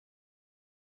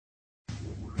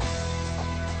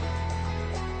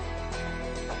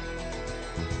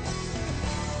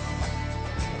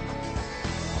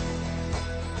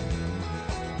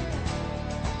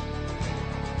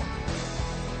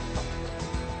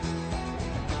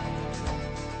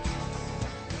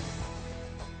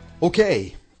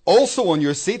Okay, also on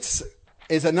your seats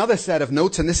is another set of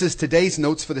notes, and this is today's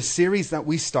notes for the series that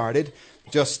we started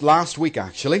just last week,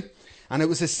 actually. And it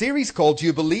was a series called Do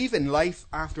You Believe in Life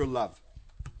After Love?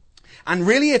 And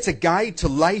really, it's a guide to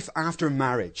life after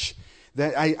marriage.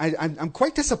 I'm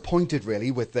quite disappointed,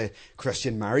 really, with the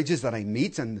Christian marriages that I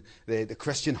meet and the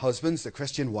Christian husbands, the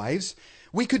Christian wives.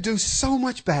 We could do so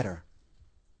much better.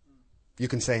 You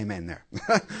can say amen there.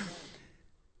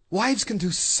 Wives can do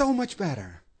so much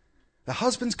better. The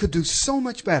husbands could do so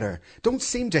much better. Don't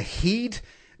seem to heed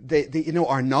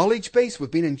our knowledge base. We've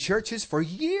been in churches for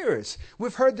years.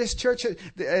 We've heard this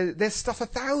stuff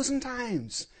 1,000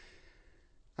 times.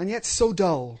 And yet so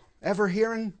dull. Ever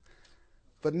hearing,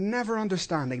 but never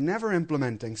understanding, never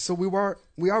implementing. So we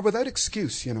are without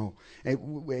excuse, in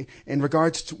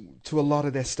regards to a lot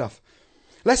of this stuff.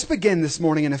 Let's begin this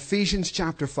morning in Ephesians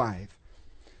chapter 5.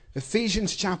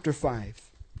 Ephesians chapter 5.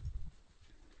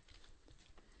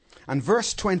 And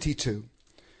verse 22.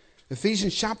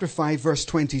 Ephesians chapter 5, verse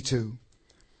 22.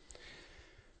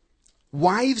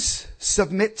 Wives,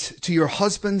 submit to your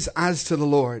husbands as to the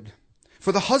Lord.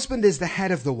 For the husband is the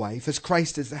head of the wife, as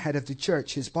Christ is the head of the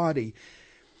church, his body,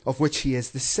 of which he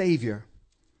is the Savior.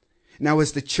 Now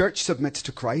as the church submits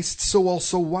to Christ, so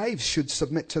also wives should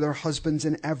submit to their husbands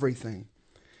in everything.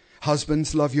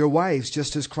 Husbands, love your wives,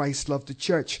 just as Christ loved the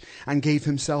church and gave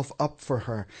himself up for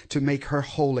her to make her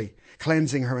holy,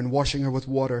 cleansing her and washing her with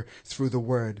water through the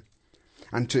word,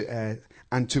 and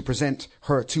to present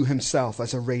her to himself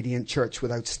as a radiant church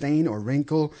without stain or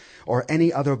wrinkle or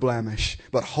any other blemish,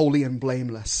 but holy and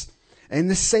blameless. In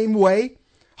the same way,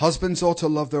 husbands ought to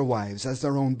love their wives as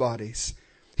their own bodies.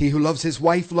 He who loves his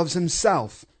wife loves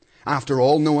himself. After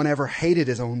all, no one ever hated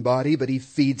his own body, but he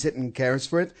feeds it and cares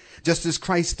for it, just as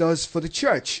Christ does for the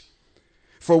church.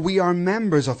 For we are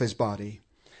members of his body.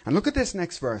 And look at this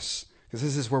next verse, because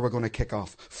this is where we're going to kick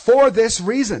off. For this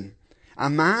reason, a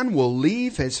man will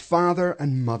leave his father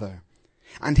and mother,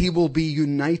 and he will be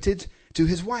united to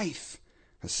his wife.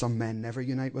 As some men never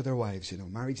unite with their wives,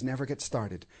 marriage never gets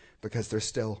started because they're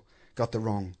still got the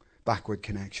wrong backward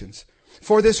connections.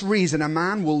 For this reason, a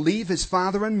man will leave his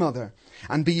father and mother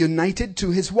and be united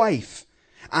to his wife,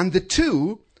 and the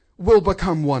two will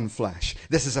become one flesh.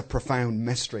 This is a profound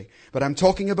mystery, but I'm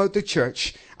talking about the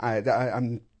church.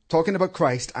 I'm talking about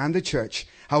Christ and the church.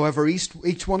 However,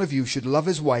 each one of you should love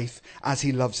his wife as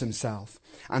he loves himself,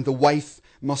 and the wife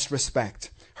must respect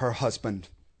her husband.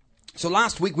 So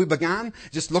last week we began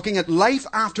just looking at life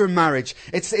after marriage.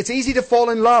 It's easy to fall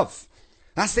in love.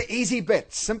 That's the easy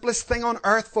bit. Simplest thing on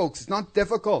earth, folks. It's not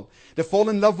difficult to fall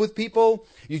in love with people.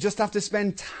 You just have to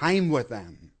spend time with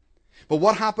them. But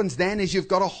what happens then is you've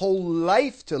got a whole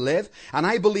life to live. And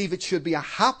I believe it should be a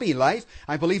happy life.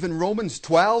 I believe in Romans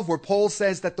 12 where Paul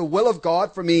says that the will of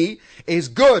God for me is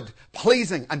good,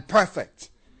 pleasing and perfect.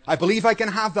 I believe I can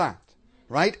have that.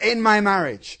 Right? In my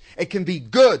marriage. It can be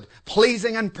good,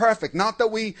 pleasing and perfect. Not that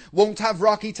we won't have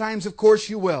rocky times. Of course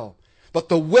you will. But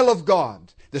the will of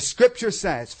God, the scripture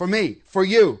says, for me, for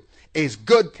you, is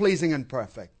good, pleasing, and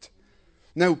perfect.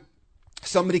 Now,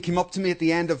 somebody came up to me at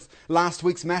the end of last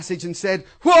week's message and said,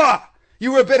 "Whoa,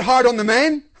 you were a bit hard on the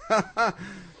men."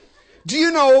 Do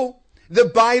you know the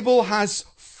Bible has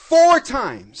 4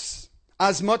 times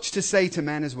as much to say to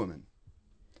men as women?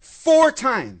 4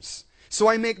 times. So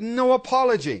I make no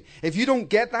apology. If you don't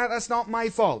get that, that's not my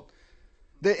fault.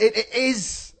 It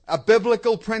is a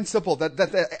biblical principle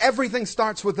that everything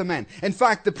starts with the men. In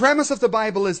fact, the premise of the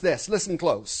Bible is this. Listen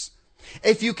close.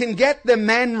 If you can get the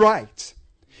men right,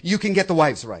 you can get the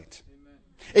wives right. Amen.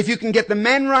 If you can get the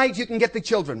men right, you can get the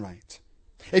children right.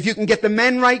 If you can get the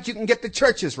men right, you can get the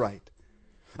churches right.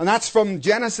 And that's from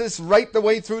Genesis right the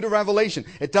way through to Revelation.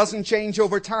 It doesn't change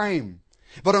over time.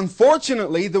 But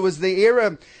unfortunately, there was the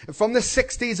era from the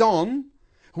 60s on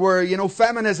where,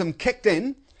 feminism kicked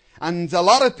in. And a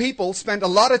lot of people spent a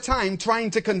lot of time trying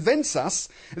to convince us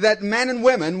that men and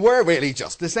women were really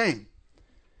just the same.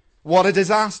 What a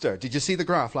disaster. Did you see the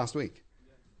graph last week?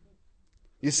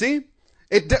 You see?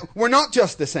 We're not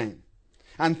just the same.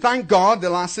 And thank God,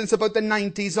 since about the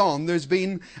 90s on, there's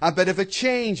been a bit of a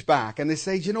change back. And they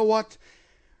say, you know what?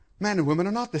 Men and women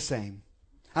are not the same.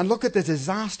 And look at the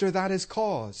disaster that has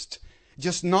caused.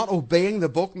 Just not obeying the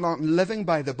book, not living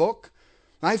by the book.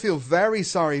 I feel very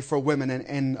sorry for women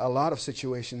in a lot of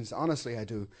situations. Honestly, I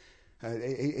do.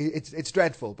 It's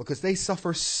dreadful because they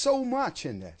suffer so much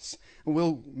in this. And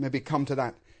we'll maybe come to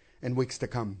that in weeks to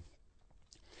come.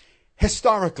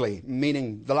 Historically,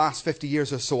 meaning the last 50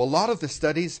 years or so, a lot of the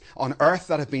studies on earth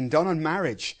that have been done on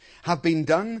marriage have been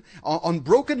done on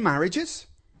broken marriages,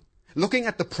 looking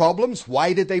at the problems.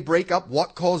 Why did they break up?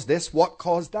 What caused this? What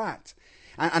caused that?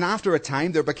 And after a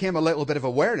time, there became a little bit of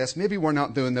awareness. Maybe we're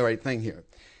not doing the right thing here.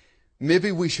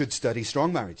 Maybe we should study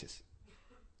strong marriages.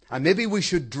 And maybe we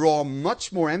should draw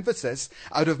much more emphasis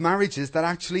out of marriages that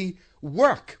actually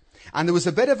work. And there was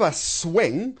a bit of a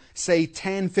swing, say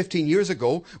 10, 15 years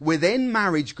ago, within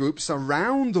marriage groups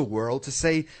around the world to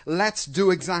say, let's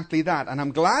do exactly that. And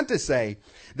I'm glad to say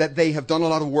that they have done a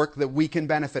lot of work that we can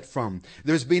benefit from.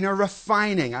 There's been a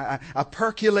refining, a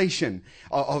percolation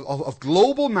of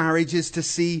global marriages to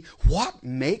see what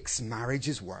makes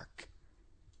marriages work.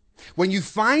 When you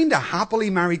find a happily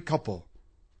married couple,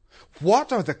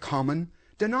 what are the common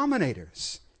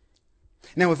denominators?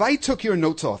 Now, if I took your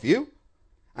notes off you,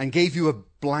 and gave you a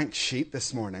blank sheet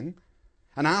this morning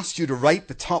and asked you to write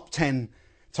the top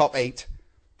 8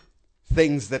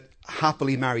 things that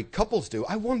happily married couples do,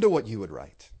 I wonder what you would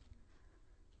write.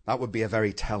 That would be a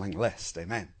very telling list,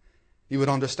 amen. You would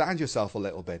understand yourself a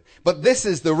little bit. But this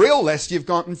is the real list you've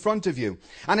got in front of you.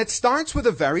 And it starts with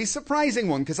a very surprising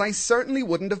one, because I certainly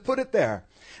wouldn't have put it there.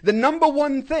 The number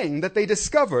one thing that they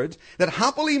discovered that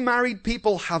happily married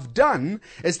people have done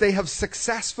is they have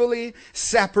successfully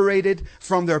separated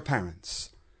from their parents.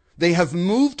 They have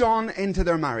moved on into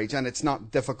their marriage, and it's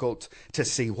not difficult to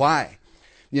see why.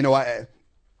 You know,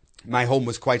 my home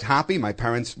was quite happy. My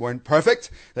parents weren't perfect.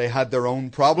 They had their own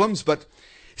problems. But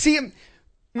see,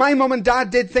 my mum and dad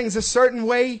did things a certain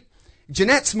way.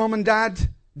 Jeanette's mum and dad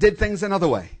did things another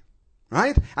way.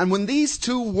 Right? And when these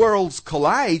two worlds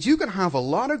collide, you can have a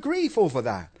lot of grief over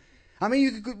that. I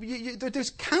mean,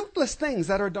 there's countless things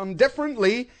that are done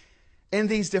differently in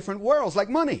these different worlds, like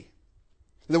money.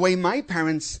 The way my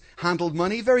parents handled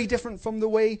money, very different from the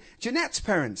way Jeanette's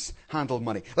parents handled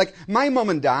money. Like, my mum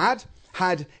and dad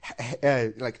had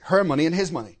like her money and his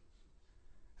money.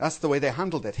 That's the way they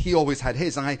handled it. He always had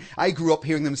his. And I grew up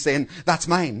hearing them saying, that's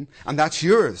mine and that's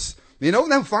yours. You know,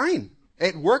 now fine.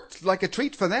 It worked like a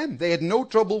treat for them. They had no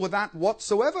trouble with that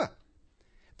whatsoever.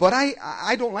 But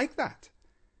I don't like that.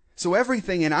 So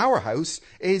everything in our house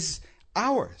is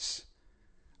ours.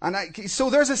 And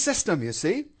so there's a system, you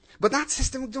see. But that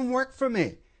system didn't work for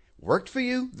me. Worked for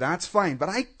you, that's fine. But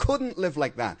I couldn't live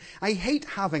like that. I hate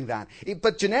having that.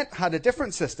 But Jeanette had a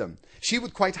different system. She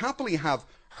would quite happily have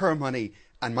her money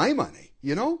and my money,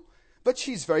 you know. But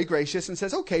she's very gracious and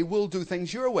says, okay, we'll do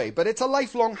things your way. But it's a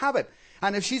lifelong habit.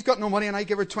 And if she's got no money and I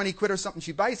give her 20 quid or something,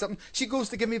 she buys something, she goes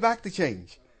to give me back the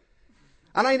change.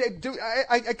 And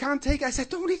I can't take it. I said,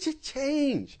 don't need your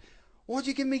change. What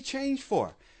do you give me change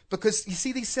for? Because you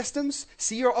see these systems?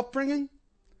 See your upbringing?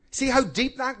 See how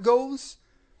deep that goes?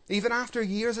 Even after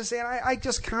years of saying, I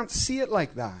just can't see it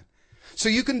like that. So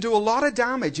you can do a lot of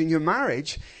damage in your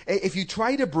marriage if you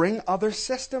try to bring other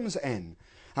systems in.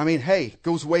 I mean, hey, it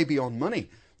goes way beyond money.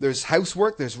 There's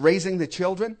housework, there's raising the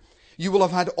children. You will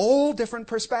have had all different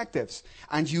perspectives.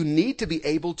 And you need to be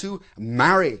able to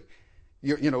marry.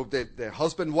 The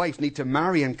husband and wife need to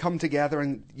marry and come together,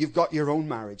 and you've got your own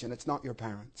marriage, and it's not your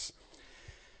parents.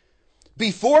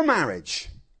 Before marriage,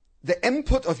 the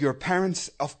input of your parents,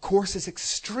 of course, is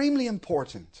extremely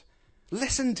important.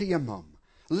 Listen to your mum.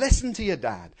 Listen to your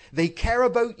dad. They care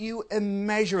about you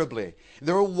immeasurably.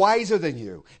 They're wiser than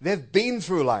you. They've been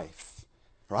through life,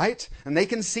 right? And they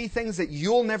can see things that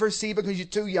you'll never see because you're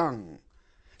too young.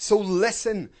 So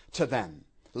listen to them.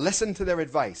 Listen to their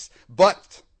advice.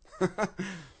 But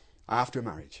after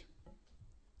marriage,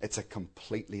 it's a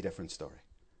completely different story.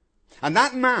 And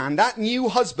that man, that new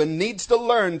husband, needs to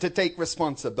learn to take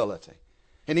responsibility.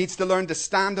 He needs to learn to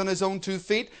stand on his own 2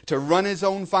 feet, to run his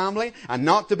own family, and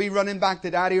not to be running back to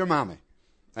daddy or mommy.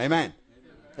 Amen.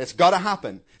 It's got to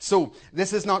happen. So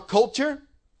this is not culture.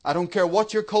 I don't care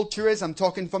what your culture is. I'm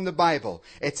talking from the Bible.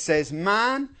 It says,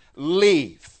 man,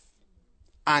 leave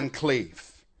and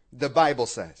cleave. The Bible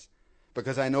says.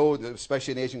 Because I know,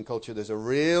 especially in Asian culture, there's a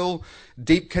real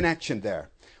deep connection there.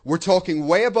 We're talking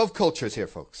way above cultures here,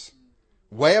 folks.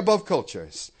 Way above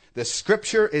cultures. The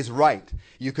scripture is right.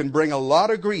 You can bring a lot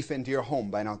of grief into your home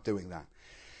by not doing that.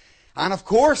 And of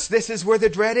course, this is where the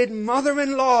dreaded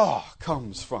mother-in-law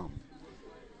comes from.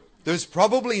 There's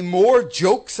probably more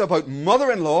jokes about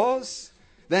mother-in-laws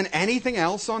than anything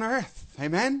else on earth.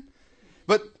 Amen?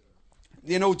 But,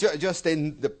 you know, just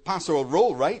in the pastoral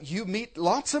role, right, you meet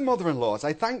lots of mother-in-laws.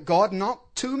 I thank God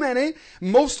not too many.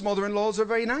 Most mother-in-laws are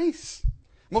very nice.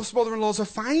 Most mother-in-laws are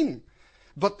fine.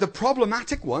 But the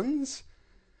problematic ones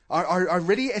are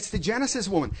really, it's the Genesis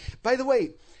woman. By the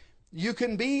way, you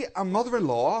can be a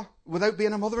mother-in-law without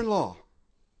being a mother-in-law.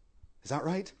 Is that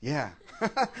right? Yeah.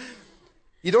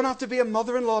 You don't have to be a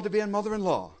mother-in-law to be a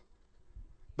mother-in-law.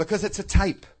 Because it's a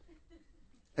type.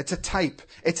 It's a type.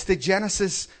 It's the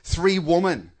Genesis 3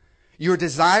 woman. Your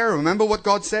desire, remember what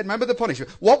God said? Remember the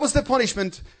punishment. What was the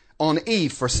punishment on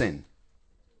Eve for sin?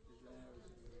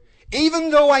 Even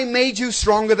though I made you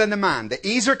stronger than the man, the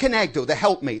Ezer Kenegdo, the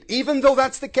helpmate, even though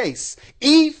that's the case,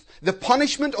 Eve, the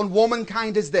punishment on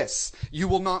womankind is this. You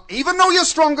will not, even though you're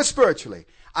stronger spiritually,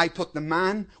 I put the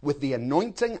man with the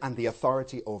anointing and the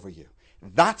authority over you.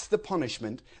 That's the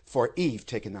punishment for Eve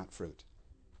taking that fruit.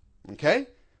 Okay?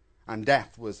 And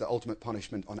death was the ultimate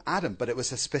punishment on Adam, but it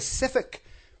was a specific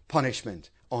punishment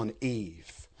on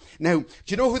Eve. Now, do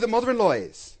you know who the mother-in-law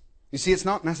is? You see, it's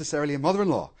not necessarily a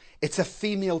mother-in-law. It's a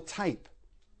female type.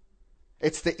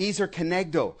 It's the Ezer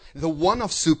Kenegdo, the one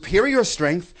of superior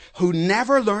strength who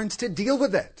never learns to deal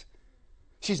with it.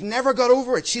 She's never got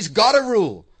over it. She's got to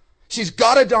rule. She's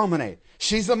got to dominate.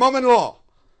 She's the mum-in-law,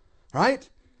 right?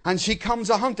 And she comes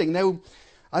a-hunting. Now,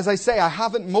 as I say,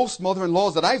 most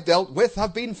mother-in-laws that I've dealt with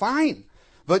have been fine.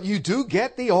 But you do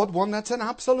get the odd one that's an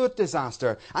absolute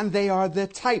disaster. And they are the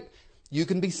type. You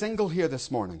can be single here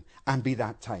this morning and be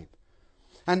that type.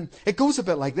 And it goes a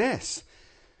bit like this.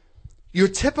 Your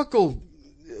typical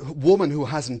woman who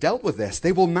hasn't dealt with this,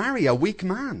 they will marry a weak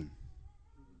man.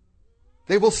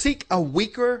 They will seek a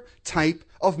weaker type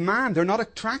of man. They're not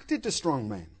attracted to strong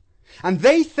men. And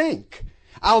they think,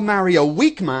 I'll marry a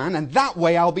weak man and that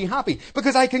way I'll be happy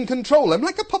because I can control him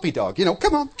like a puppy dog.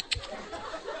 Come on.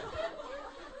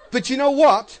 But you know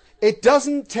what? It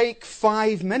doesn't take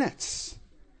 5 minutes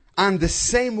and the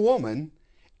same woman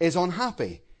is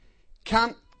unhappy.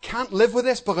 Can't live with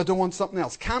this, but I don't want something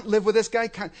else. Can't live with this guy.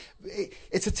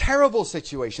 It's a terrible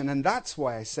situation, and that's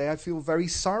why I say I feel very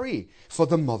sorry for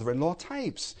the mother-in-law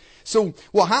types. So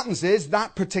what happens is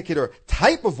that particular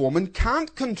type of woman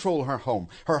can't control her home.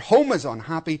 Her home is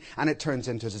unhappy, and it turns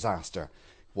into disaster.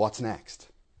 What's next?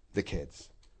 The kids.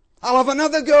 I'll have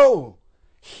another go.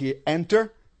 Here,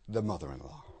 enter the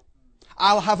mother-in-law.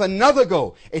 I'll have another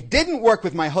go. It didn't work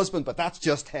with my husband, but that's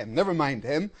just him. Never mind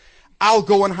him. I'll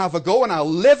go and have a go and I'll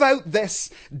live out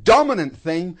this dominant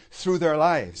thing through their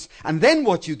lives. And then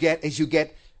what you get is you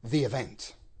get the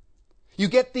event. You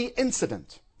get the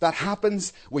incident that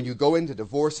happens when you go into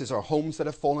divorces or homes that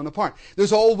have fallen apart.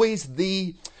 There's always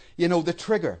the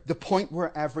trigger, the point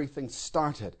where everything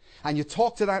started. And you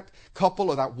talk to that couple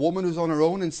or that woman who's on her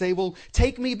own and say, well,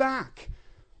 take me back.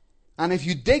 And if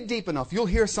you dig deep enough, you'll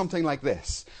hear something like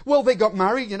this. Well, they got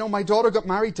married. My daughter got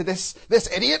married to this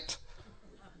idiot.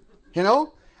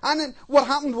 And then what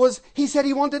happened was he said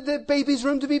he wanted the baby's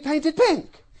room to be painted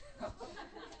pink.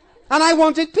 And I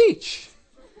wanted peach.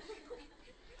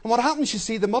 And what happens, you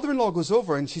see, the mother-in-law goes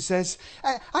over and she says,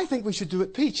 I think we should do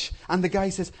it peach. And the guy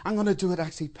says, I'm going to do it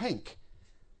actually pink.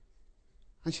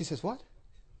 And she says, what?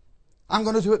 I'm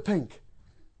going to do it pink.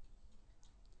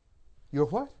 You're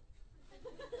what?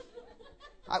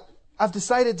 I've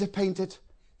decided to paint it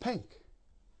pink.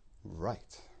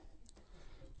 Right.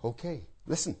 Okay,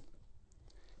 listen.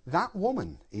 That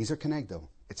woman, Ezer Kenegdo,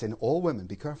 it's in all women,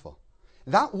 be careful.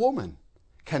 That woman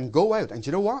can go out, and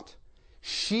you know what?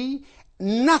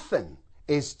 Nothing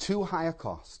is too high a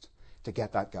cost to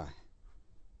get that guy.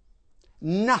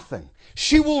 Nothing.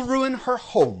 She will ruin her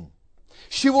home.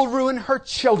 She will ruin her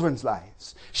children's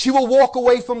lives. She will walk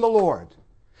away from the Lord.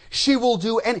 She will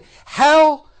do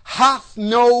hell hath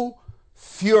no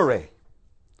fury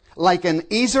like an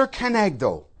Ezer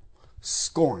Kenegdo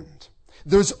scorned.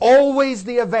 There's always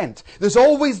the event. There's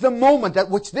always the moment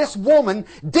at which this woman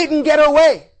didn't get her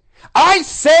way. I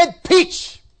said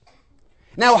peach.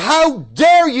 Now how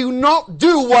dare you not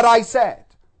do what I said?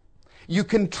 You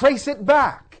can trace it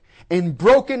back in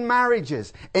broken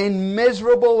marriages, in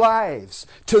miserable lives,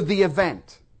 to the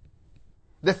event.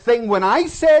 The thing when I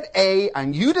said A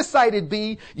and you decided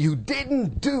B, you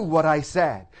didn't do what I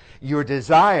said. Your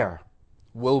desire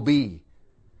will be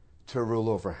to rule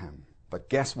over him. But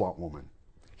guess what, woman?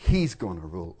 He's going to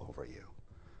rule over you.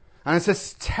 And it's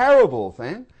a terrible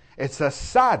thing. It's a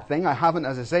sad thing. I haven't,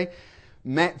 as I say,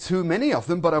 met too many of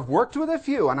them, but I've worked with a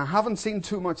few and I haven't seen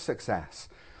too much success.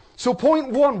 So point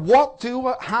one, what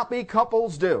do happy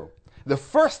couples do? The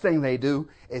first thing they do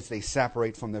is they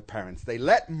separate from their parents. They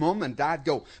let mum and dad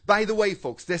go. By the way,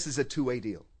 folks, this is a two-way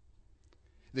deal.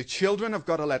 The children have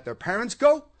got to let their parents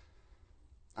go,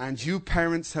 and you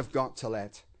parents have got to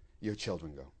let your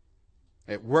children go.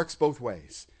 It works both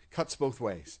ways, cuts both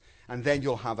ways, and then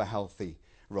you'll have a healthy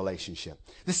relationship.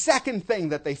 The second thing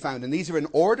that they found, and these are in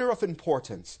order of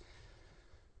importance,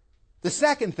 the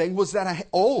second thing was that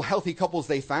all healthy couples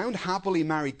they found, happily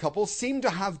married couples, seem to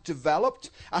have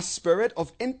developed a spirit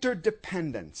of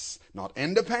interdependence. Not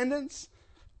independence,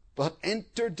 but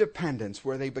interdependence,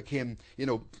 where they became,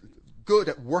 good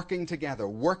at working together,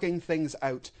 working things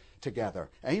out together.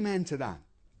 Amen to that.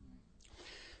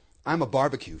 I'm a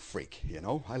barbecue freak, you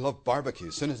know. I love barbecue.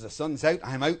 As soon as the sun's out,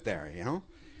 I'm out there, you know.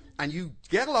 And you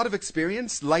get a lot of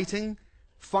experience lighting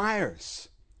fires.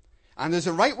 And there's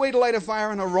a right way to light a fire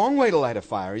and a wrong way to light a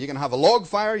fire. You can have a log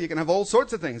fire. You can have all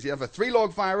sorts of things. You have a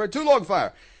 3-log fire or a 2-log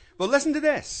fire. But listen to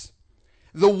this.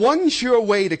 The one sure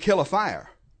way to kill a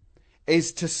fire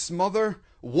is to smother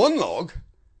one log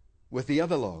with the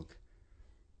other log.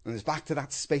 And it's back to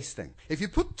that space thing. If you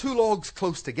put 2 logs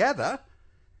close together,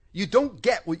 you don't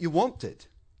get what you wanted.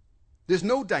 There's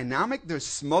no dynamic, there's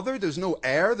smother, there's no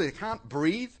air, they can't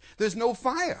breathe, there's no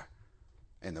fire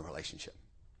in the relationship.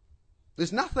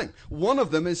 There's nothing. One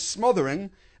of them is smothering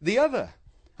the other.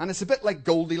 And it's a bit like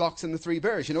Goldilocks and the 3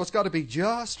 Bears. You know, it's got to be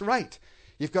just right.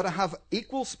 You've got to have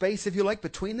equal space, if you like,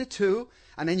 between the two,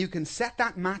 and then you can set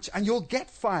that match and you'll get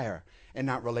fire in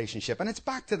that relationship. And it's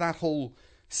back to that whole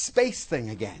space thing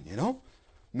again, you know.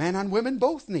 Men and women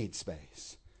both need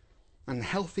space. And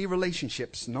healthy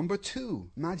relationships, number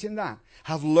 2, imagine that,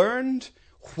 have learned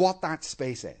what that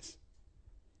space is.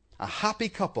 A happy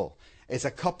couple is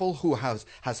a couple who has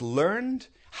learned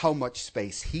how much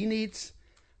space he needs,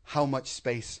 how much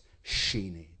space she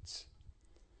needs.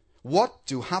 What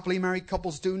do happily married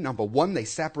couples do? Number 1, they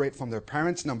separate from their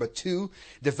parents. Number 2,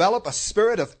 develop a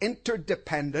spirit of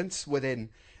interdependence within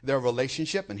their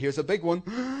relationship. And here's a big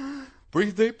one.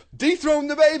 Breathe deep. Dethrone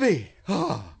the baby.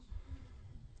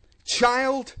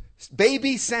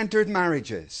 Baby-centered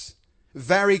marriages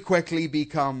very quickly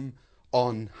become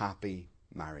unhappy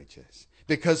marriages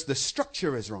because the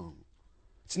structure is wrong.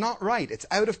 It's not right. It's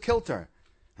out of kilter,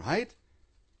 right?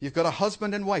 You've got a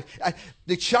husband and wife.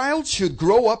 The child should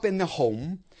grow up in the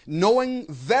home knowing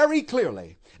very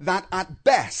clearly that at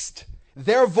best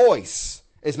their voice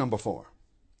is number 4.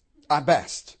 At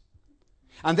best.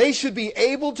 And they should be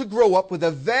able to grow up with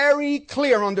a very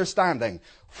clear understanding.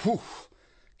 Whew,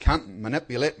 can't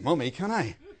manipulate mummy, can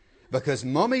I? Because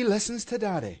mummy listens to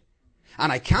daddy.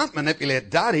 And I can't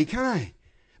manipulate daddy, can I?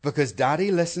 Because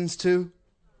daddy listens to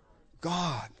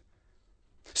God.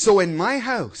 So in my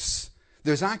house,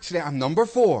 there's actually a number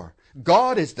 4.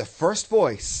 God is the first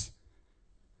voice.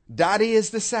 Daddy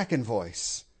is the second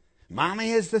voice.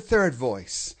 Mommy is the third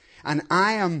voice. And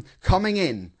I am coming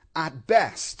in, at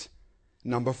best,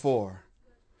 number 4.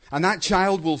 And that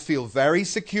child will feel very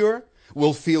secure,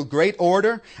 will feel great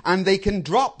order, and they can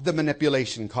drop the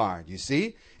manipulation card, you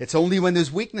see. It's only when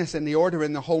there's weakness in the order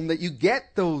in the home that you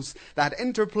get that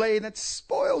interplay that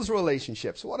spoils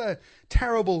relationships. What a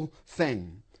terrible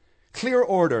thing. Clear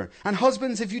order. And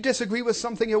husbands, if you disagree with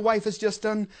something your wife has just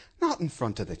done, not in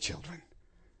front of the children.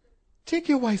 Take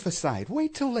your wife aside.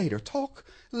 Wait till later. Talk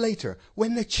later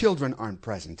when the children aren't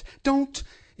present. Don't,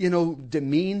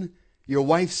 demean your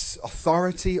wife's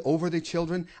authority over the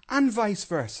children, and vice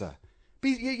versa.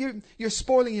 You're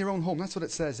spoiling your own home. That's what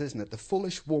it says, isn't it? The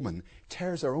foolish woman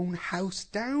tears her own house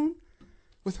down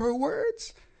with her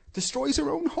words, destroys her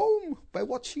own home by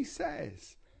what she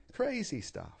says. Crazy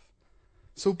stuff.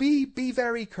 So be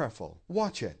very careful.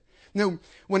 Watch it. Now,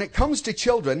 when it comes to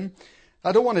children,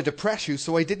 I don't want to depress you,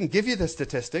 so I didn't give you the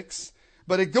statistics,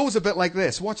 but it goes a bit like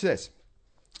this. Watch this.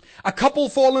 A couple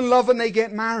fall in love and they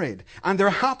get married, and their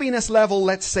happiness level,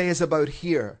 let's say, is about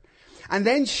here. And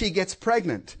then she gets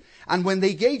pregnant. And when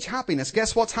they gauge happiness,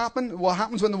 guess what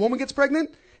happens when the woman gets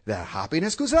pregnant? Their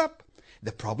happiness goes up.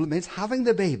 The problem is having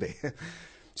the baby.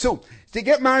 So, they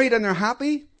get married and they're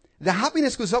happy. The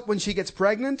happiness goes up when she gets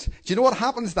pregnant. Do you know what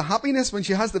happens to the happiness when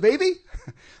she has the baby?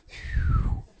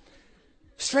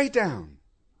 Straight down.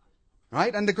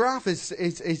 Right? And the graph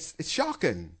is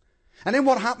shocking. And then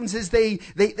what happens is they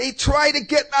try to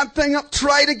get that thing up,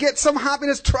 try to get some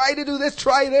happiness, try to do this,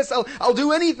 try this. I'll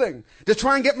do anything to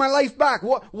try and get my life back.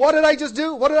 What did I just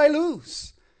do? What did I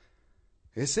lose?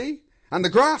 You see? And the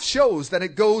graph shows that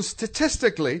it goes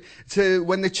statistically to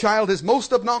when the child is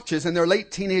most obnoxious in their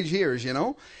late teenage years,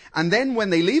 And then when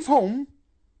they leave home,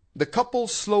 the couple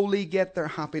slowly get their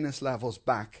happiness levels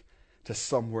back to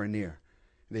somewhere near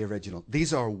the original.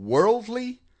 These are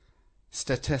worldly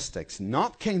statistics,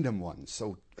 not kingdom ones.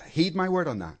 So heed my word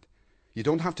on that. You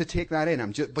don't have to take that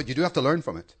in, but you do have to learn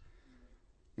from it.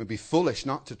 It would be foolish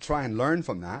not to try and learn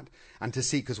from that and to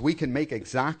see, because we can make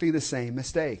exactly the same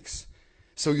mistakes.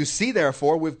 So you see,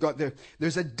 therefore,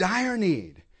 there's a dire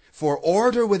need for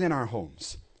order within our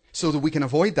homes so that we can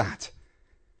avoid that.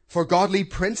 For godly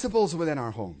principles within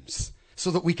our homes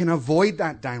so that we can avoid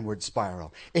that downward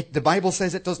spiral. The Bible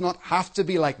says it does not have to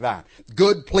be like that.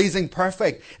 Good, pleasing,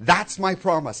 perfect. That's my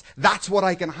promise. That's what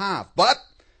I can have. But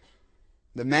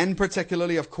the men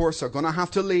particularly, of course, are going to have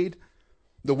to lead.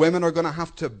 The women are going to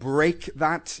have to break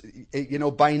that,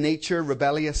 by nature,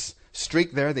 rebellious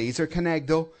streak there, the Iser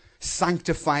Kenegdo,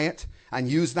 sanctify it, and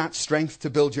use that strength to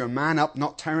build your man up,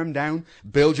 not tear him down.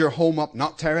 Build your home up,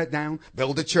 not tear it down.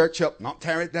 Build the church up, not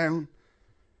tear it down.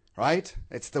 Right?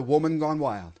 It's the woman gone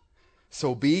wild.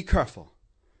 So be careful.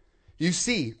 You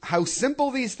see how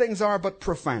simple these things are, but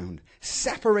profound.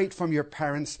 Separate from your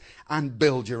parents and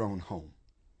build your own home.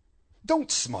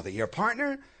 Don't smother your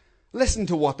partner. Listen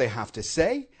to what they have to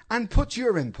say and put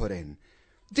your input in.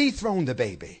 Dethrone the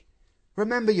baby.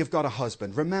 Remember you've got a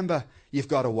husband. Remember you've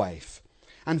got a wife.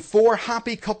 And 4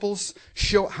 happy couples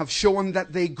have shown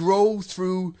that they grow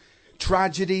through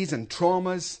tragedies and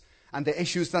traumas and the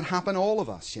issues that happen all of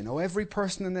us. You know, every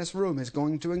person in this room is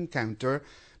going to encounter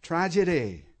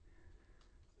tragedy,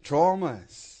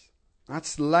 traumas.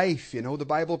 That's life, you know. The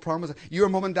Bible promises. Your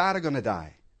mum and dad are going to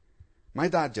die. My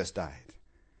dad just died.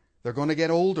 They're going to get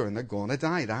older and they're going to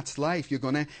die. That's life. You're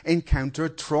going to encounter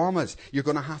traumas. You're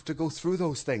going to have to go through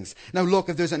those things. Now look,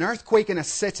 if there's an earthquake in a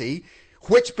city,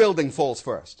 which building falls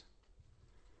first?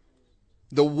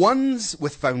 The ones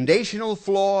with foundational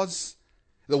flaws,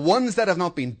 the ones that have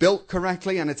not been built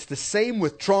correctly, and it's the same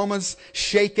with traumas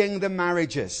shaking the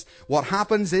marriages. What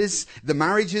happens is the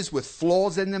marriages with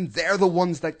flaws in them, they're the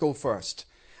ones that go first.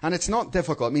 And it's not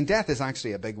difficult. I mean, death is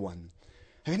actually a big one.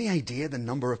 Have any idea the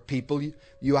number of people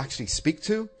you actually speak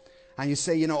to? And you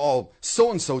say, you know, oh,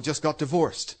 so-and-so just got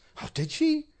divorced. Oh, did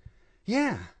she?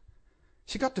 Yeah.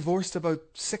 She got divorced about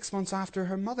 6 months after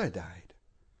her mother died.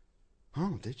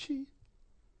 Oh, did she?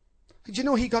 Did you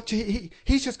know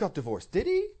he's just got divorced? Did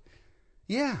he?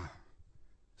 Yeah.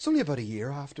 It's only about a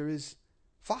year after his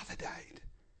father died.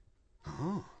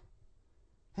 Oh.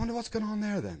 I wonder what's going on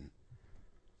there then.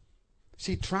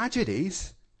 See,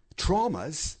 tragedies,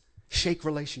 traumas, shake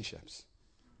relationships.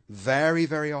 Very,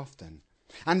 very often.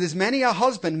 And there's many a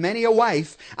husband, many a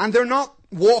wife, and they're not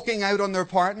walking out on their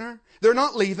partner. They're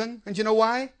not leaving. And you know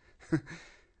why?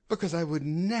 Because I would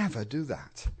never do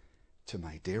that to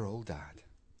my dear old dad.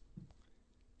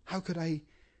 How could I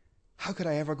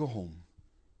ever go home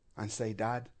and say,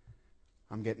 Dad,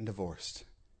 I'm getting divorced.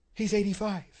 He's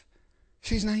 85.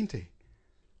 She's 90.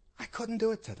 I couldn't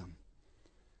do it to them.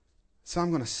 So I'm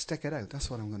going to stick it out. That's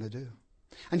what I'm going to do.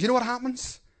 And you know what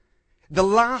happens? The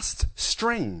last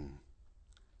string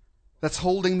that's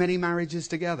holding many marriages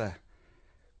together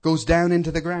goes down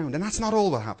into the ground. And that's not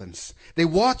all that happens. They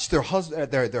watch their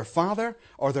father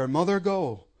or their mother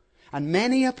go. And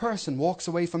many a person walks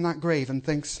away from that grave and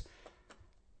thinks,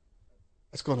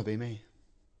 it's going to be me.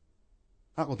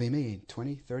 That will be me in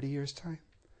 20, 30 years' time.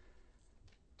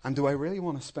 And do I really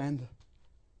want to spend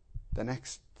the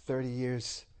next 30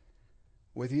 years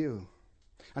with you?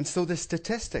 And so the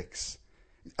statistics,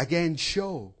 again,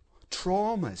 show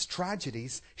traumas,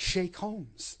 tragedies shake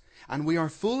homes. And we are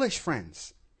foolish,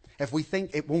 friends, if we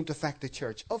think it won't affect the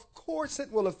church. Of course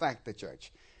it will affect the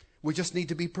church. We just need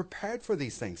to be prepared for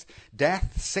these things.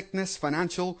 Death, sickness,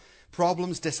 financial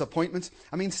problems, disappointments.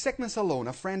 I mean, sickness alone.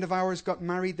 A friend of ours got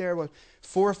married there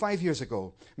 4 or 5 years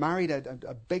ago. Married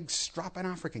a big strapping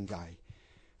African guy.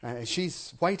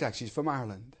 She's white, actually. She's from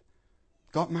Ireland.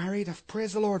 Got married.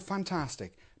 Praise the Lord.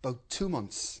 Fantastic. About 2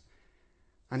 months.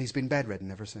 And he's been bedridden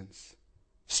ever since.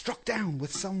 Struck down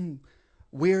with some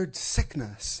weird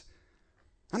sickness.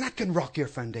 And that can rock your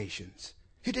foundations.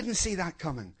 You didn't see that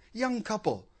coming. Young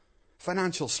couple.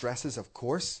 Financial stresses, of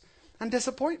course, and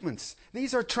disappointments.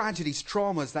 These are tragedies,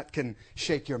 traumas that can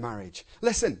shake your marriage.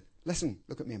 Listen,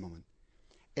 look at me a moment.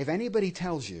 If anybody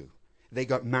tells you they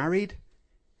got married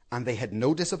and they had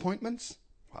no disappointments,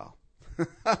 well,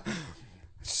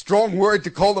 strong word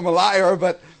to call them a liar,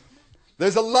 but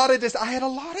there's a lot of I had a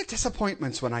lot of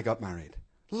disappointments when I got married.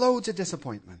 Loads of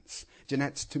disappointments.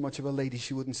 Jeanette's too much of a lady,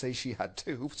 she wouldn't say she had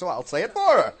too, so I'll say it for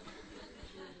her.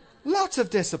 Lots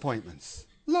of disappointments.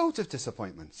 Loads of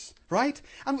disappointments, right?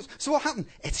 And so what happened?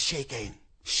 It's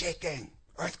shaking,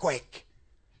 earthquake.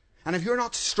 And if you're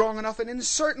not strong enough, and in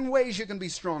certain ways you can be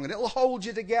strong, and it'll hold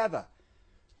you together.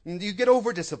 And you get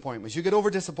over disappointments. You get over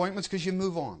disappointments because you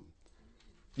move on.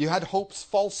 You had hopes,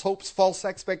 false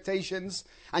expectations,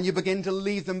 and you begin to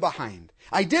leave them behind.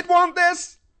 I did want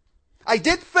this. I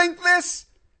did think this.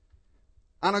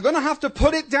 And I'm going to have to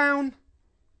put it down.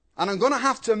 And I'm going to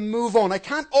have to move on. I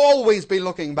can't always be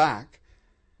looking back.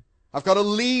 I've got to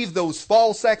leave those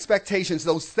false expectations,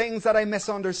 those things that I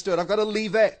misunderstood. I've got to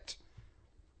leave it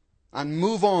and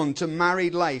move on to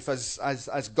married life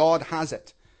as God has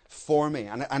it for me,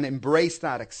 and embrace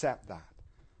that, accept that.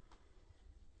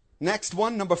 Next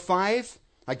one, number 5.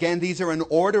 Again, these are in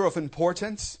order of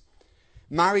importance.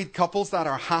 Married couples that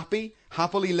are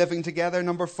happily living together.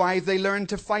 Number 5, they learn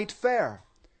to fight fair.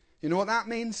 You know what that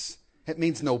means? It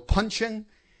means no punching,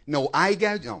 no eye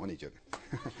gouging. No, I'm only joking.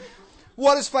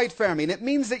 What does fight fair mean? It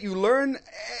means that you learn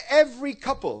every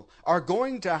couple are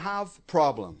going to have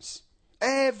problems.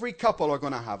 Every couple are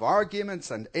going to have arguments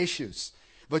and issues.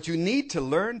 But you need to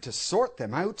learn to sort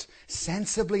them out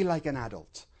sensibly like an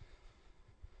adult.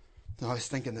 I was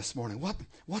thinking this morning,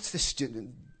 what's the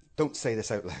don't say this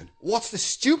out loud. What's the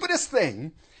stupidest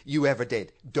thing you ever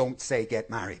did? Don't say get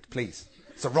married, please.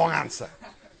 It's the wrong answer.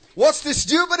 What's the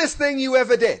stupidest thing you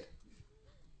ever did?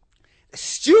 The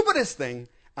stupidest thing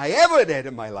I ever did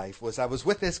in my life was I was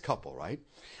with this couple, right?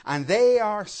 And they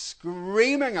are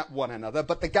screaming at one another,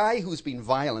 but the guy who's been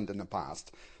violent in the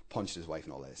past, punched his wife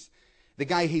and all this, the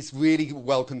guy, he's really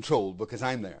well controlled because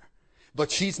I'm there.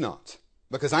 But she's not.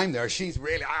 Because I'm there, she's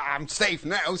really, I'm safe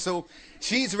now, so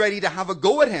she's ready to have a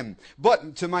go at him.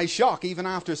 But to my shock, even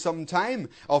after some time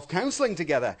of counseling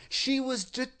together, she was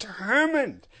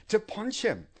determined to punch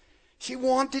him. She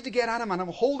wanted to get at him, and I'm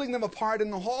holding them apart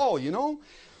in the hall, you know?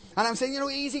 And I'm saying,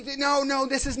 easy, no,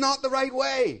 this is not the right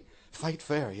way. Fight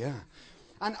fair, yeah.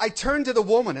 And I turned to the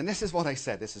woman, and this is what I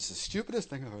said. This is the stupidest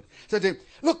thing I've heard. I said to him,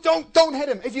 look, don't hit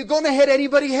him. If you're going to hit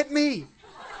anybody, hit me.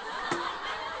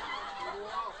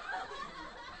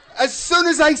 As soon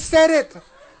as I said it,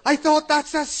 I thought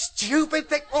that's a stupid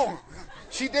thing. Oh,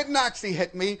 she didn't actually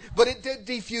hit me, but it did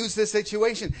defuse the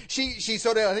situation. She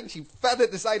sort of, I think she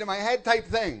feathered the side of my head type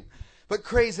thing. But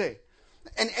crazy.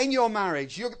 And in your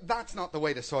marriage, that's not the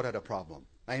way to sort out a problem.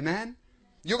 Amen?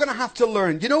 You're going to have to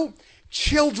learn.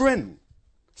 Children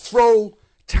throw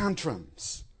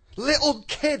tantrums. Little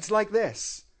kids like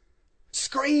this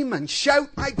scream and shout,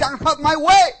 I don't have my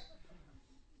way.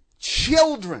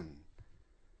 Children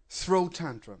throw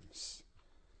tantrums.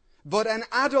 But an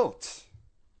adult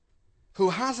who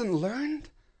hasn't learned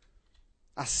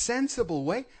a sensible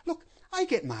way. Look, I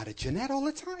get mad at Jeanette all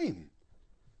the time.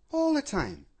 All the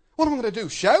time. What am I going to do?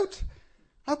 Shout?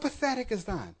 How pathetic is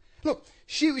that? Look,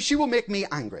 she will make me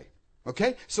angry.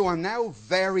 Okay? So I'm now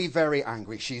very, very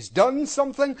angry. She's done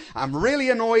something. I'm really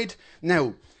annoyed.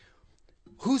 Now,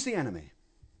 who's the enemy?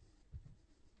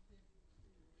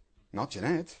 Not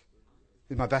Jeanette.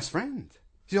 She's my best friend.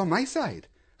 She's on my side.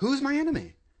 Who's my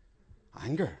enemy?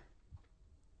 Anger.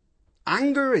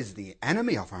 Anger is the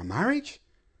enemy of our marriage.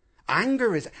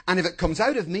 Anger is, and if it comes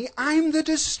out of me, I'm the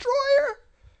destroyer.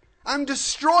 I'm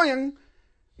destroying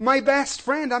my best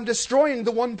friend. I'm destroying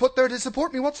the one put there to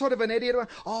support me. What sort of an idiot am I?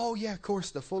 Oh, yeah, of course,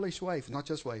 the foolish wife, not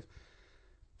just wife,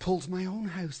 pulls my own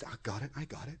house. I got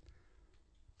it.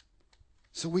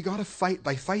 So we got to fight.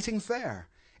 By fighting fair,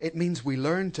 it means we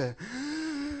learn to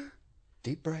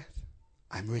deep breath.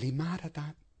 I'm really mad at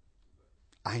that.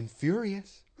 I'm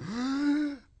furious.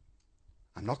 I'm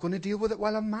not going to deal with it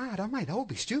while I'm mad, am I? That would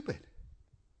be stupid.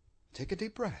 Take a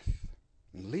deep breath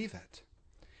and leave it.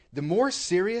 The more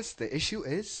serious the issue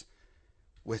is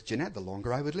with Jeanette, the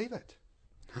longer I would leave it.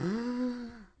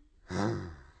 And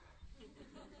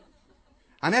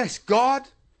ask God,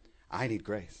 I need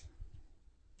grace.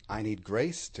 I need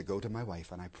grace to go to my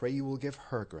wife, and I pray you will give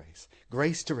her grace.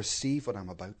 Grace to receive what I'm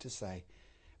about to say,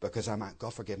 because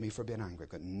God forgive me for being angry.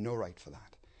 I've got no right for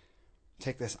that.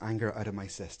 Take this anger out of my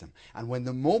system. And when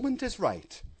the moment is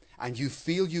right, and you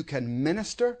feel you can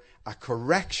minister a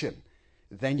correction,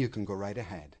 then you can go right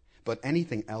ahead. But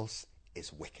anything else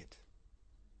is wicked.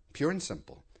 Pure and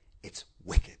simple. It's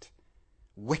wicked.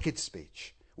 Wicked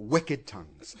speech. Wicked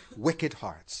tongues. Wicked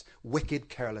hearts. Wicked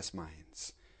careless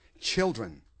minds.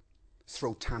 Children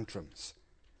throw tantrums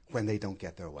when they don't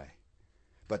get their way.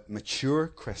 But mature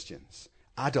Christians,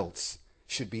 adults,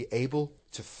 should be able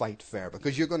to fight fair.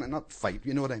 Because you're going to not fight,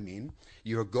 you know what I mean?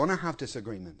 You're going to have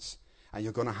disagreements. And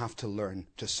you're going to have to learn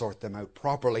to sort them out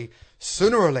properly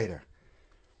sooner or later.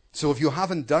 So if you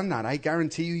haven't done that, I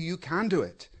guarantee you can do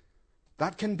it.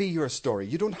 That can be your story.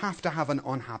 You don't have to have an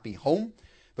unhappy home,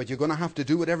 but you're going to have to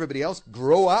do what everybody else,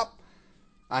 grow up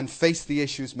and face the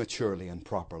issues maturely and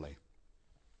properly.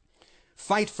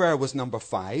 Fight fair was number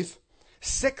 5.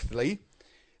 Sixthly,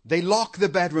 they lock the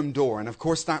bedroom door, and of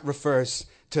course that refers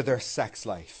to their sex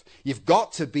life. You've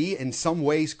got to be in some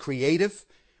ways creative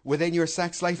within your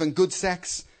sex life, and good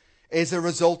sex is a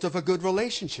result of a good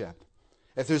relationship.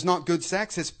 If there's not good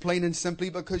sex, it's plain and simply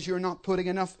because you're not putting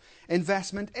enough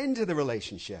investment into the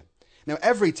relationship. Now,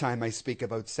 every time I speak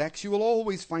about sex, you will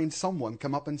always find someone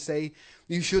come up and say,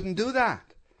 you shouldn't do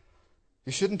that.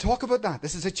 You shouldn't talk about that.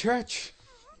 This is a church.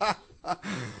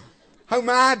 How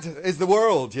mad is the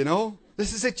world, you know?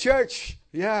 This is a church.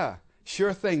 Yeah,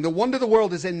 sure thing. No wonder the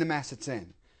world is in the mess it's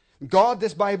in. God,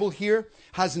 this Bible here,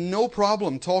 has no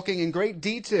problem talking in great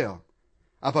detail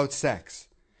about sex.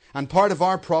 And part of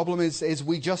our problem is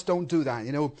we just don't do that.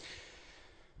 You know,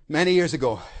 many years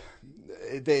ago,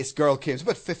 this girl came, it's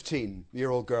about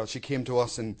 15-year-old girl. She came to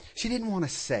us and she didn't want to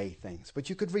say things, but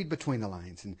you could read between the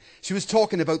lines. And she was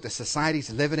talking about the societies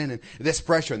living in and this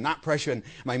pressure and that pressure. And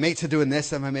my mates are doing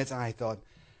this and my mates. And I thought,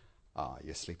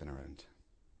 you're sleeping around.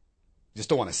 You just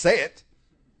don't want to say it.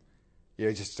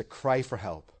 You're just a cry for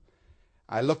help.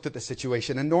 I looked at the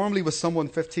situation, and normally with someone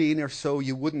 15 or so,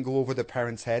 you wouldn't go over the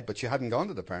parents' head, but you hadn't gone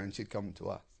to the parents, you'd come to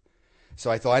us. So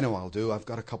I thought, I know what I'll do. I've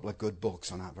got a couple of good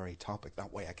books on that very topic.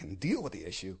 That way I can deal with the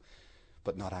issue,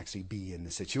 but not actually be in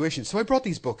the situation. So I brought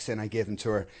these books in, I gave them to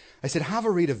her. I said, have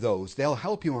a read of those. They'll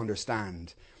help you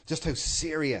understand just how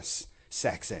serious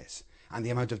sex is and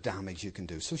the amount of damage you can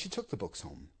do. So she took the books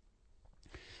home.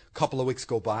 A couple of weeks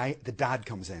go by, the dad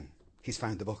comes in. He's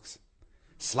found the books.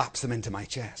 Slaps them into my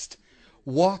chest.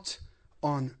 What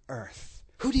on earth?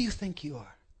 Who do you think you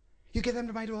are? You give them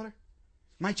to my daughter?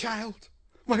 My child?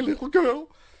 My little girl?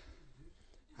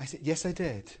 I said, yes, I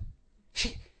did.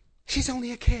 She's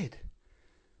only a kid.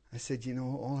 I said,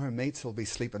 all her mates will be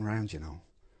sleeping around,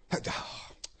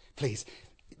 Please,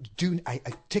 I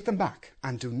take them back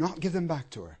and do not give them back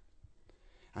to her.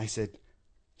 I said,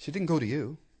 she didn't go to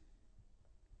you.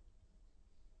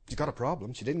 She's got a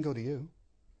problem. She didn't go to you.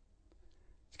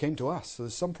 She came to us. So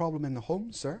there's some problem in the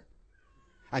home, sir.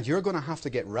 And you're going to have to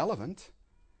get relevant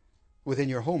within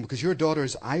your home because your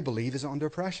daughter's, I believe, is under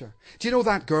pressure. Do you know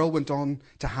that girl went on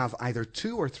to have either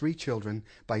 2 or 3 children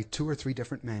by 2 or 3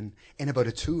 different men in about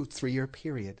a 2 or 3 year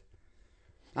period?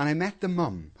 And I met the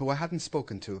mum, who I hadn't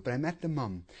spoken to, but I met the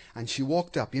mum, and she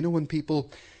walked up. When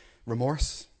people,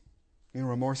 remorse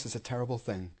is a terrible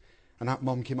thing. And that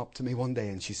mum came up to me one day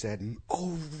and she said,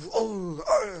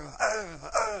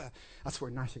 that's where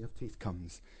gnashing of teeth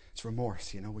comes. It's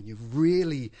remorse, when you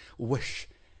really wish.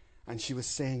 And she was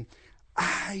saying,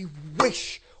 I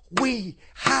wish we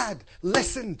had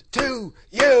listened to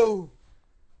you.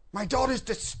 My daughter's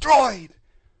destroyed.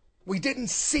 We didn't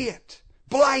see it,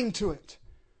 blind to it.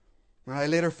 And I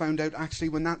later found out actually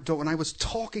when I was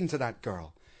talking to that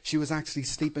girl, she was actually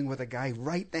sleeping with a guy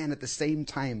right then at the same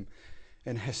time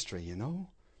in history,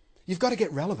 You've got to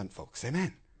get relevant, folks.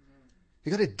 Amen.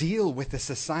 You've got to deal with the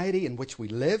society in which we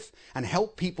live and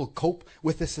help people cope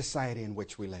with the society in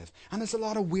which we live. And there's a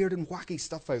lot of weird and wacky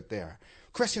stuff out there.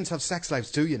 Christians have sex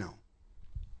lives too,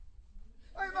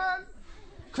 Amen.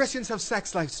 Christians have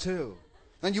sex lives too.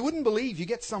 And you wouldn't believe you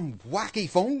get some wacky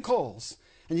phone calls.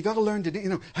 And you got to learn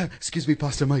to, excuse me,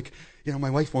 Pastor Mike, my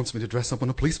wife wants me to dress up in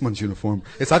a policeman's uniform.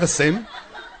 Is that a sin?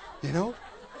 I'm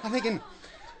thinking,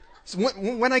 so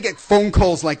when I get phone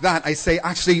calls like that, I say,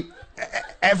 actually,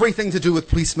 everything to do with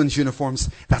policemen's uniforms,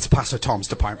 that's Pastor Tom's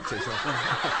department.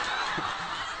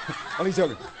 Only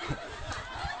joking.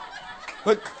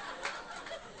 But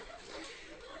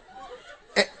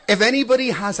if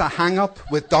anybody has a hang-up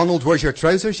with Donald, where's your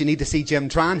trousers? You need to see Jim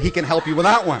Tran. He can help you with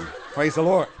that one. Praise the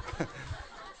Lord.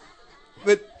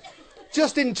 But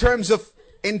just in terms of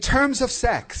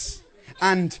sex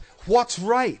and what's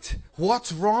right,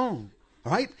 what's wrong,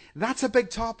 right? That's a big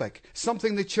topic.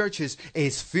 Something the church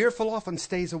is fearful of and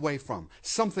stays away from.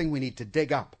 Something we need to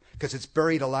dig up because it's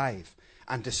buried alive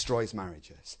and destroys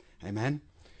marriages. Amen?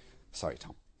 Sorry,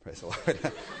 Tom. Praise the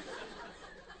Lord.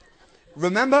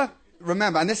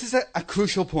 Remember, and this is a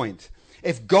crucial point.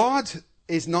 If God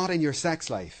is not in your sex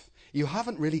life, you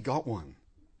haven't really got one,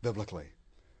 biblically.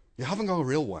 You haven't got a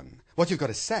real one. What you've got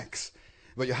is sex,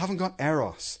 but you haven't got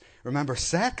eros. Remember,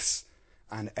 sex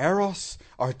and eros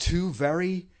are two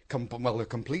they're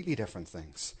completely different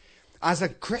things. As a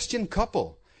Christian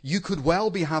couple, you could well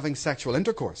be having sexual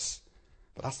intercourse,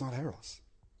 but that's not eros.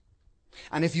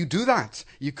 And if you do that,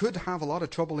 you could have a lot of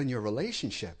trouble in your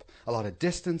relationship, a lot of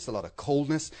distance, a lot of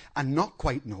coldness, and not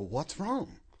quite know what's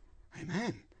wrong.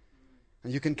 Amen.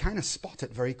 And you can kind of spot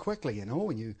it very quickly,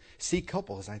 when you see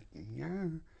couples.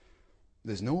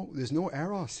 There's no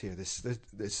eros here.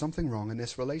 There's something wrong in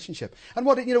this relationship.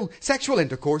 And sexual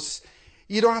intercourse,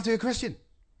 you don't have to be a Christian.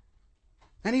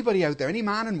 Anybody out there, any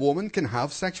man and woman can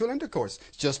have sexual intercourse.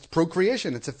 It's just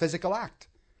procreation. It's a physical act.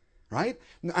 Right?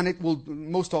 And it will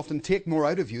most often take more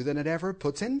out of you than it ever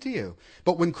puts into you.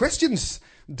 But when Christians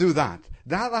do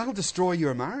that'll destroy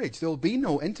your marriage. There'll be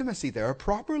no intimacy there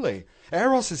properly.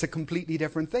 Eros is a completely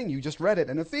different thing. You just read it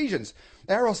in Ephesians.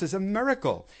 Eros is a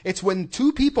miracle. It's when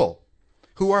two people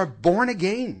who are born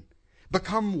again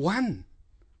become one.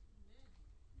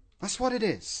 That's what it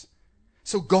is.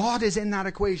 So God is in that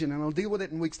equation, and I'll deal with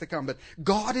it in weeks to come, but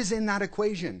God is in that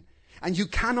equation. And you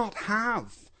cannot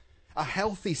have a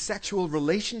healthy sexual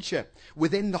relationship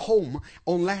within the home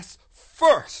unless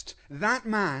first that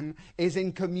man is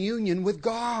in communion with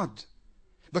God,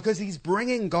 because he's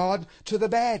bringing God to the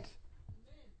bed.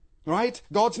 Right?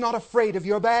 God's not afraid of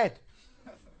your bed.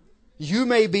 You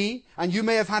may be, and you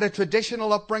may have had a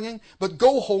traditional upbringing, but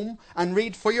go home and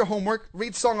read for your homework,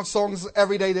 read Song of Songs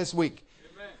every day this week.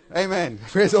 Amen. Amen.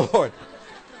 Praise the Lord.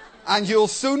 And you'll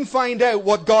soon find out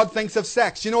what God thinks of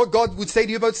sex. You know what God would say to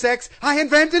you about sex? I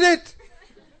invented it.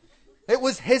 It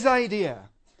was his idea.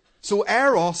 So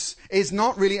eros is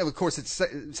not really, of course,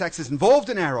 sex is involved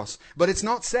in eros, but it's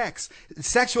not sex.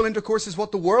 Sexual intercourse is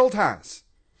what the world has.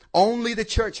 Only the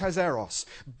church has eros.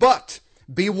 But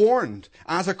be warned,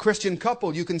 as a Christian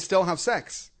couple, you can still have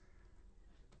sex,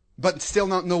 but still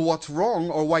not know what's wrong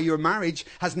or why your marriage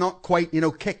has not quite,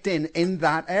 kicked in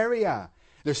that area.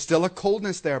 There's still a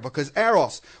coldness there because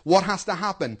eros, what has to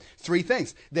happen? 3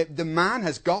 things. The man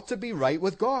has got to be right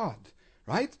with God,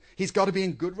 right? He's got to be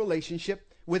in good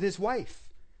relationship with his wife,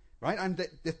 right? And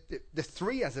the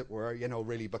 3, as it were,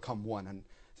 really become one. And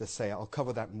as I say, I'll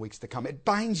cover that in weeks to come. It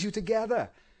binds you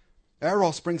together.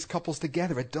 Eros brings couples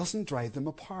together. It doesn't drive them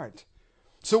apart.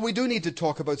 So we do need to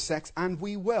talk about sex, and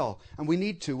we will. And we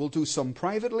need to. We'll do some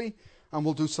privately, and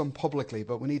we'll do some publicly.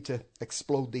 But we need to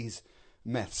explode these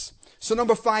myths. So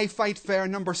number 5, fight fair.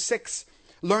 Number 6,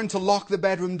 learn to lock the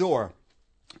bedroom door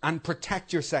and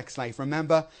protect your sex life.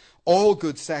 Remember, all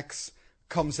good sex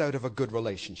comes out of a good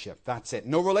relationship. That's it.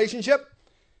 No relationship,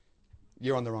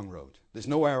 you're on the wrong road. There's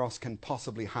no eros can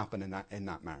possibly happen in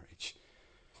that marriage.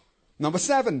 Number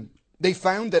 7, they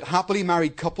found that happily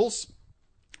married couples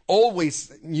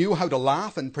always knew how to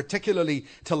laugh, and particularly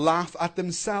to laugh at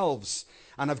themselves.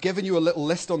 And I've given you a little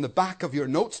list on the back of your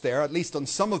notes there. At least on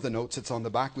some of the notes it's on the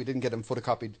back. We didn't get them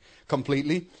photocopied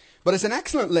completely. But it's an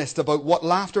excellent list about what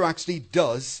laughter actually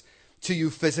does to you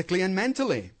physically and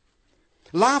mentally.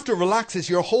 Laughter relaxes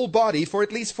your whole body for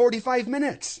at least 45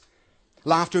 minutes.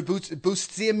 Laughter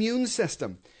boosts the immune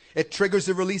system. It triggers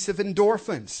the release of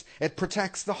endorphins. It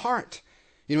protects the heart.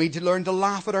 We need to learn to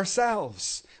laugh at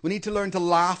ourselves. We need to learn to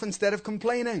laugh instead of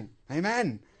complaining.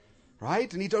 Amen.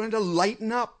 Right? We need to learn to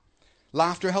lighten up.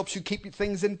 Laughter helps you keep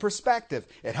things in perspective.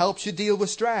 It helps you deal with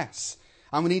stress.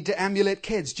 And we need to emulate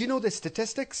kids. Do you know the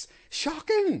statistics?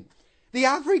 Shocking. The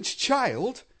average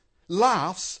child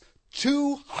laughs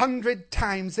 200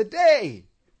 times a day.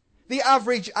 The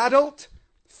average adult,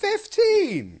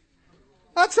 15.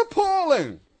 That's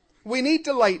appalling. We need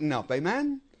to lighten up,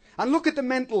 amen? And look at the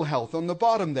mental health on the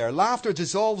bottom there. Laughter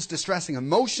dissolves distressing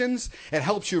emotions. It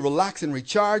helps you relax and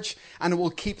recharge, and it will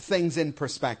keep things in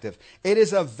perspective. It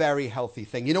is a very healthy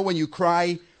thing. You know, when you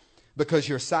cry because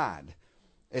you're sad,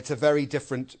 it's a very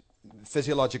different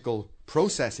physiological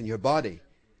process in your body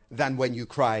than when you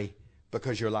cry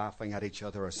because you're laughing at each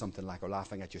other or something like, or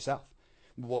laughing at yourself.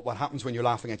 What happens when you're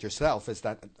laughing at yourself is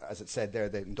that, as it said there,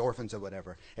 the endorphins or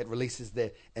whatever, it releases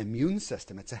the immune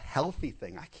system. It's a healthy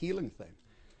thing, a healing thing.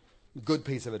 Good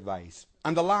piece of advice.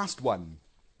 And the last one,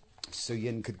 so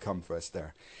Yin could come for us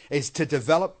there, is to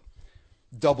develop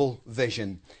double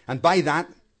vision. And by that,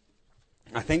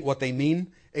 I think what they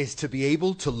mean is to be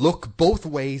able to look both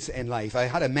ways in life. I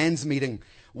had a men's meeting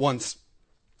once.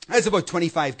 There's about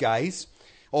 25 guys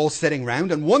all sitting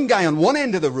round, and one guy on one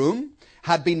end of the room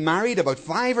had been married about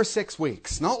 5 or 6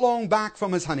 weeks, not long back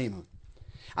from his honeymoon.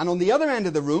 And on the other end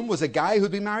of the room was a guy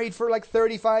who'd been married for like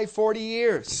 35, 40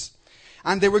 years.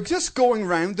 And they were just going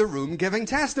round the room giving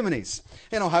testimonies.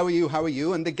 You know, how are you, how are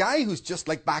you? And the guy who's just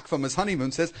like back from his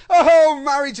honeymoon says, oh,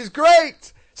 marriage is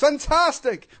great, it's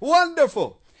fantastic,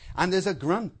 wonderful. And there's a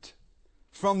grunt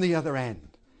from the other end,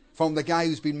 from the guy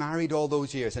who's been married all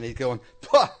those years. And he's going,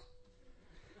 Pah!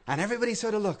 And everybody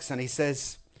sort of looks and he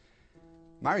says,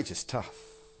 marriage is tough.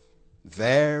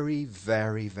 Very,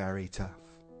 very, very tough.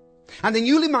 And the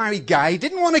newly married guy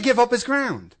didn't want to give up his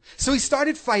ground. So he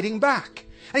started fighting back.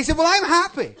 And he said, well, I'm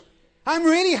happy. I'm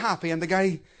really happy. And the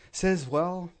guy says,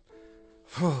 well,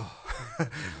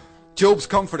 Job's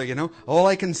comforter, you know. All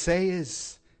I can say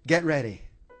is get ready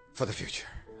for the future,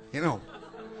 you know.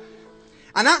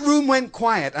 And that room went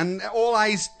quiet and all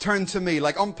eyes turned to me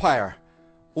like umpire.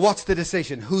 What's the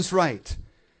decision? Who's right?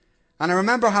 And I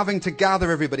remember having to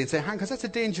gather everybody and say, hang, because that's a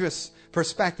dangerous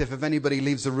perspective if anybody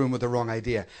leaves the room with the wrong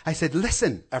idea. I said,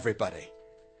 listen, everybody,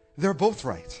 they're both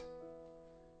right.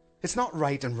 It's not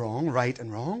right and wrong, right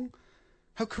and wrong.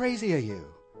 How crazy are you?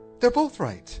 They're both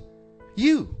right.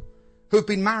 You, who've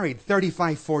been married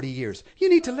 35, 40 years, you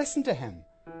need to listen to him.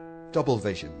 Double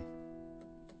vision.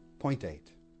 Point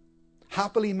 8.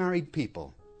 Happily married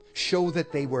people show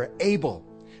that they were able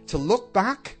to look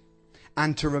back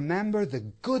and to remember the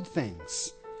good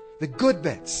things, the good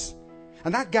bits.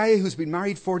 And that guy who's been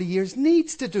married 40 years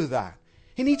needs to do that.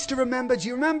 He needs to remember, do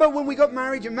you remember when we got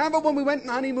married? Do you remember when we went on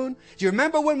honeymoon? Do you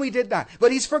remember when we did that?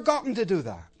 But he's forgotten to do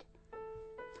that.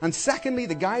 And secondly,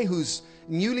 the guy who's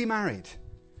newly married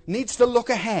needs to look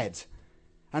ahead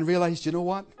and realized, you know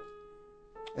what?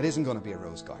 It isn't going to be a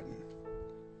rose garden.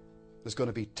 There's going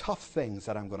to be tough things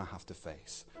that I'm going to have to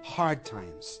face, hard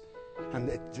times.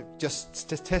 And just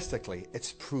statistically,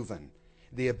 it's proven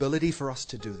the ability for us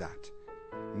to do that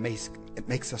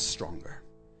makes us stronger.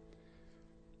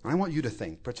 And I want you to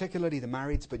think, particularly the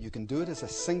marrieds, but you can do it as a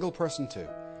single person too.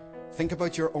 Think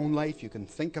about your own life. You can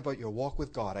think about your walk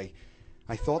with God.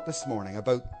 I thought this morning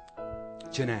about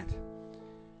Jeanette.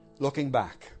 Looking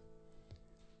back,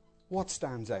 what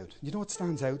stands out? You know what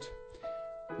stands out?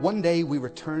 One day we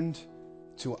returned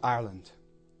to Ireland,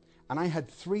 and I had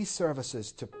 3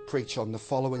 services to preach on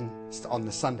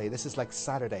the Sunday. This is like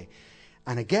Saturday.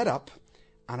 And I get up,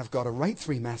 and I've got to write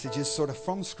 3 messages sort of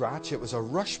from scratch. It was a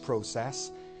rush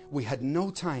process. We had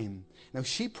no time. Now,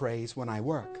 she prays when I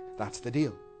work. That's the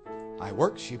deal. I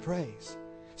work, she prays.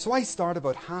 So I start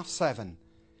about 6:30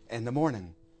 in the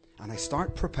morning, and I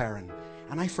start preparing,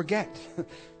 and I forget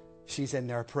she's in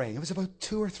there praying. It was about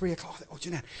 2 or 3 o'clock. Oh,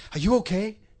 Jeanette, are you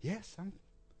okay? Yes, I'm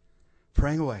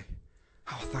praying away.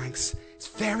 Oh, thanks. It's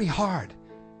very hard.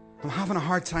 I'm having a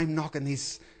hard time knocking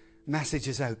these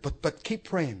messages out, but keep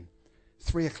praying.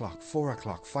 3 o'clock, 4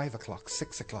 o'clock, 5 o'clock,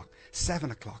 6 o'clock,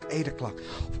 7 o'clock, 8 o'clock.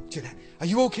 Oh, Jeanette, are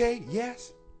you okay?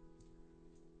 Yes.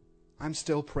 I'm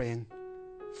still praying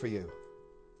for you.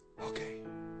 Okay.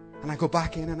 And I go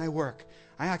back in and I work.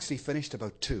 I actually finished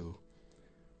about 2.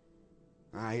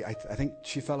 I think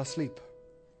she fell asleep.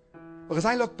 Because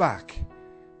I look back,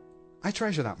 I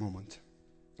treasure that moment.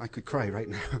 I could cry right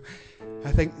now.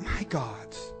 I think, my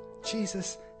God,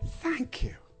 Jesus, thank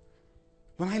you.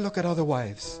 When I look at other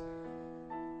wives,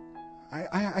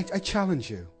 I challenge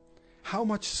you. How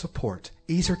much support,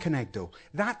 Ezer Kenegdo,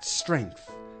 that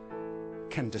strength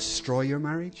can destroy your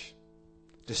marriage,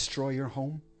 destroy your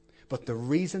home. But the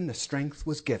reason the strength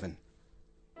was given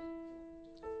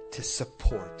to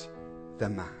support the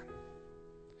man.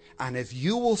 And if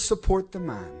you will support the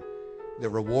man, the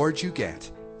reward you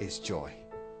get is joy.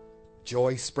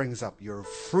 Joy springs up. You're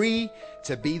free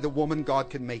to be the woman God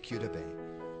can make you to be.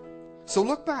 So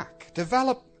look back,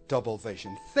 develop double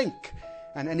vision, think,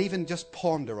 and even just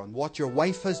ponder on what your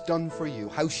wife has done for you,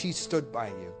 how she stood by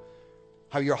you,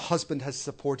 how your husband has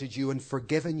supported you and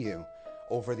forgiven you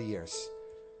over the years.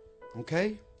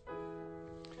 Okay?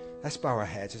 Let's bow our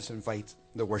heads. Just invite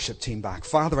the worship team back.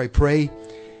 Father, I pray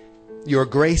your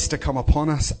grace to come upon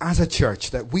us as a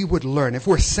church, that we would learn. If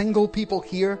we're single people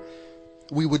here,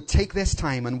 we would take this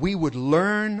time and we would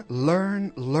learn,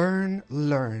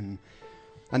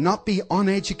 and not be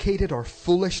uneducated or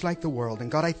foolish like the world.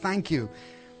 And God, I thank you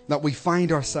that we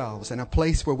find ourselves in a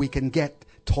place where we can get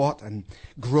taught and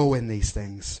grow in these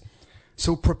things.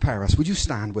 So prepare us. Would you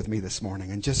stand with me this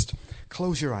morning and just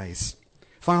close your eyes?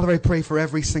 Father, I pray for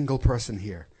every single person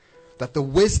here, that the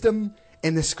wisdom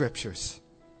in the scriptures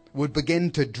would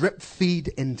begin to drip feed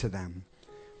into them.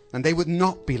 And they would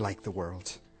not be like the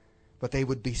world, but they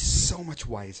would be so much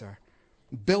wiser,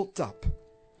 built up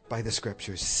by the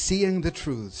scriptures, seeing the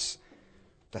truths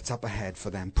that's up ahead for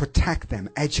them. Protect them,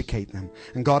 educate them.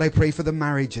 And God, I pray for the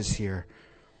marriages here,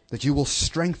 that you will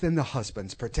strengthen the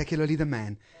husbands, particularly the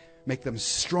men, make them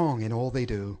strong in all they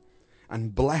do,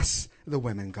 and bless the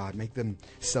women, God. Make them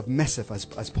submissive,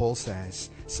 as Paul says,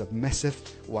 submissive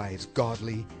wives,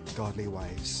 godly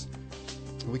wives.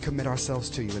 We commit ourselves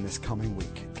to you in this coming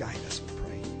week. Guide us, we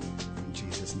pray, in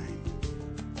Jesus' name.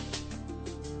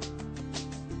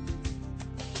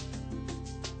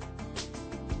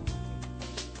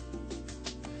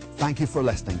 Thank you for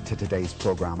listening to today's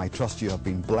program. I trust you have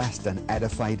been blessed and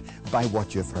edified by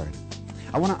what you've heard.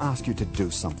 I want to ask you to do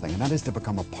something, and that is to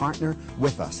become a partner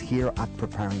with us here at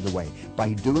Preparing the Way.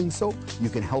 By doing so, you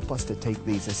can help us to take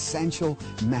these essential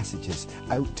messages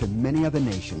out to many other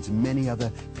nations, many other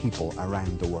people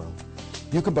around the world.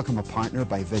 You can become a partner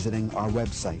by visiting our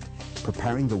website,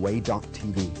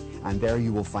 preparingtheway.tv, and there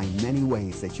you will find many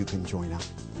ways that you can join up.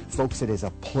 Folks, it is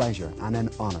a pleasure and an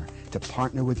honor to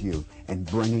partner with you in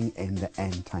bringing in the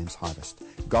end times harvest.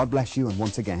 God bless you, and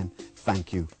once again,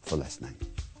 thank you for listening.